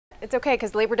it's okay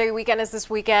because Labor Day weekend is this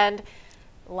weekend.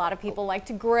 A lot of people like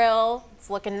to grill. It's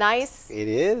looking nice. It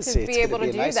is. To be able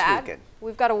to do that. Weekend.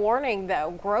 We've got a warning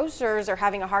though. Grocers are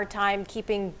having a hard time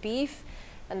keeping beef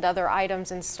and other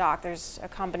items in stock. There's a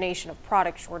combination of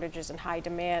product shortages and high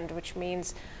demand, which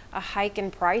means a hike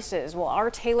in prices. Well, our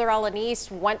Taylor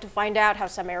Alanis went to find out how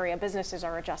some area businesses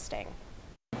are adjusting.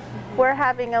 We're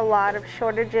having a lot of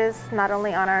shortages, not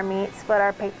only on our meats, but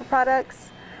our paper products.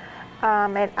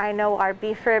 And I know our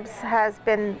beef ribs has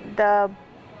been the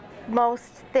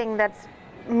most thing that's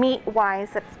meat-wise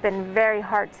that's been very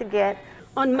hard to get.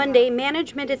 On Monday,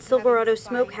 management at Silverado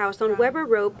Smokehouse on Weber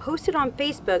Road posted on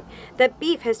Facebook that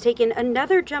beef has taken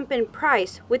another jump in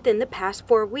price within the past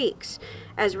 4 weeks.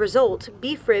 As a result,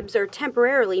 beef ribs are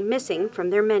temporarily missing from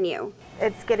their menu.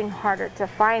 It's getting harder to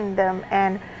find them,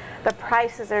 and the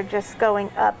prices are just going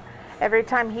up. Every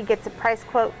time he gets a price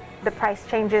quote, the price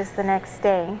changes the next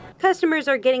day. Customers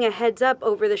are getting a heads up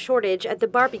over the shortage at the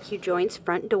barbecue joint's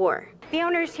front door. The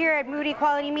owners here at Moody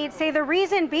Quality Meats say the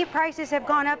reason beef prices have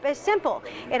gone up is simple.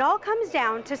 It all comes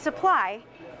down to supply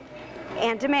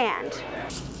and demand.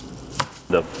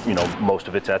 Most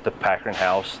of it's at the packing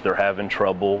house. They're having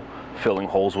trouble filling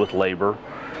holes with labor.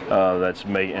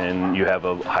 And you have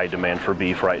a high demand for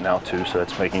beef right now too, so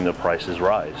that's making the prices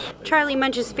rise. Charlie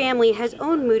Munch's family has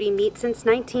owned Moody Meat since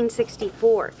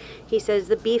 1964. He says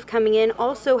the beef coming in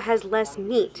also has less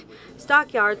meat.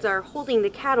 Stockyards are holding the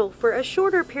cattle for a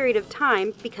shorter period of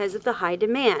time because of the high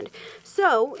demand.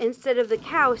 So instead of the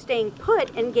cow staying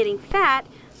put and getting fat,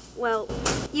 well,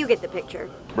 you get the picture.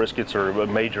 Briskets are a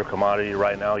major commodity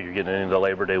right now. You're getting into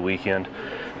Labor Day weekend.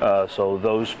 So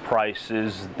those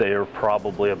prices, they're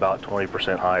probably about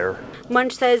 20% higher.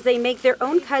 Munch says they make their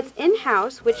own cuts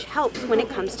in-house, which helps when it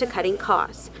comes to cutting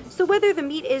costs. So whether the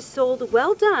meat is sold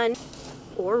well done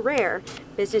or rare,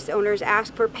 business owners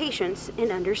ask for patience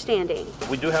and understanding.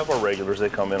 We do have our regulars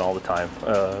that come in all the time.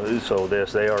 So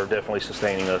they are definitely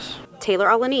sustaining us. Taylor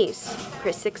Alanis,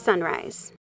 Chris 6 Sunrise.